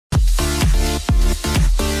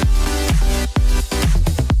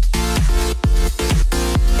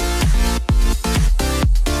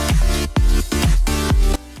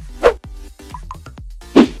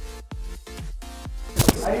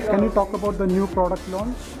talk about the new product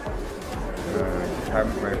launch? Have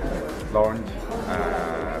launched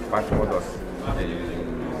 5 models in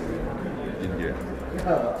India.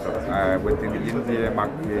 So within the India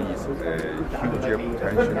market is a huge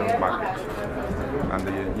potential market, and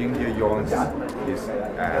the India youth is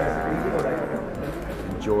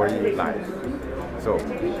enjoy life. So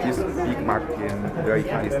this big market there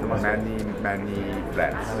exist many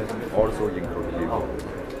brands, also including Vivo.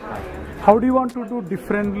 How do you want to do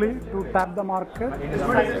differently to tap the market?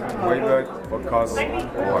 We will focus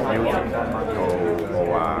on music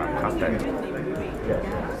or content.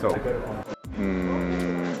 So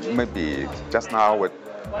maybe just now we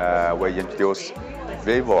introduce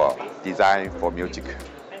Vivo design for music.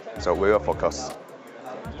 So we will focus.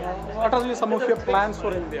 What are some of your plans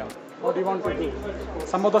for India? What do you want to do?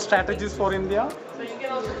 Some of the strategies for India?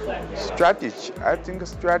 Strategy. I think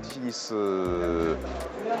strategy is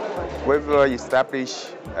we will establish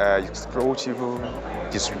exclusive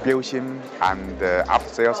distribution and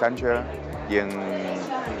after-sales center in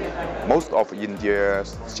most of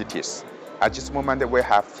India's cities. At this moment, we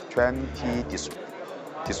have 20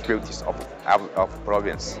 distributors of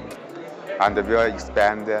province, and we will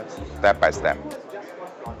expand step by step.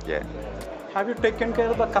 Yeah. Have you taken care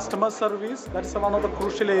of the customer service? That's one of the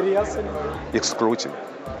crucial areas. Exclusive.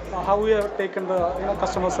 How you have taken the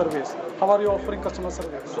customer service? How are you offering customer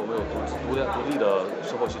service?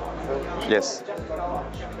 Yes.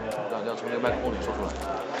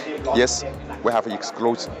 Yes, we have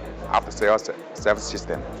exclusive after-sales service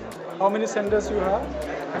system. How many centers you have?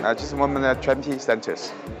 At this moment, 20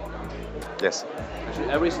 centers. Yes. Actually,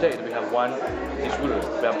 every state we have one distributor.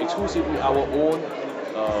 We have exclusively our own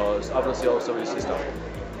after-sales service system.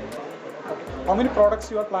 How many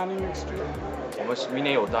products you are planning next year? 我们明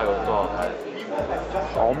年有大概有多少台？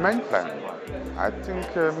 Our main plan, I think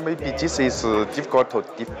maybe this is difficult to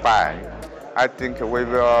define. I think we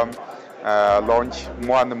will launch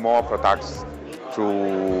more and more products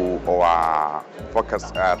to our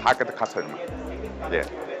focus target customer. Yeah,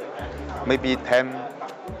 maybe 10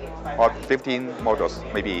 or 15 models,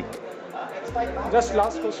 maybe. Just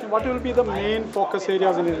last question, what will be the main focus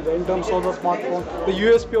areas in India in terms of the smartphone, the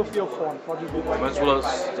USP of your phone? What will be? 我们除了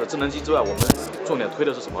智能机之外，我们重点推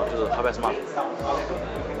的是什么？就是 Hi-Fi Smart.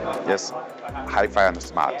 Yes, Hi-Fi and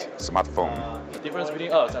smartphone. The difference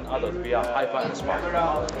between us and others, we are Hi-Fi and Smart.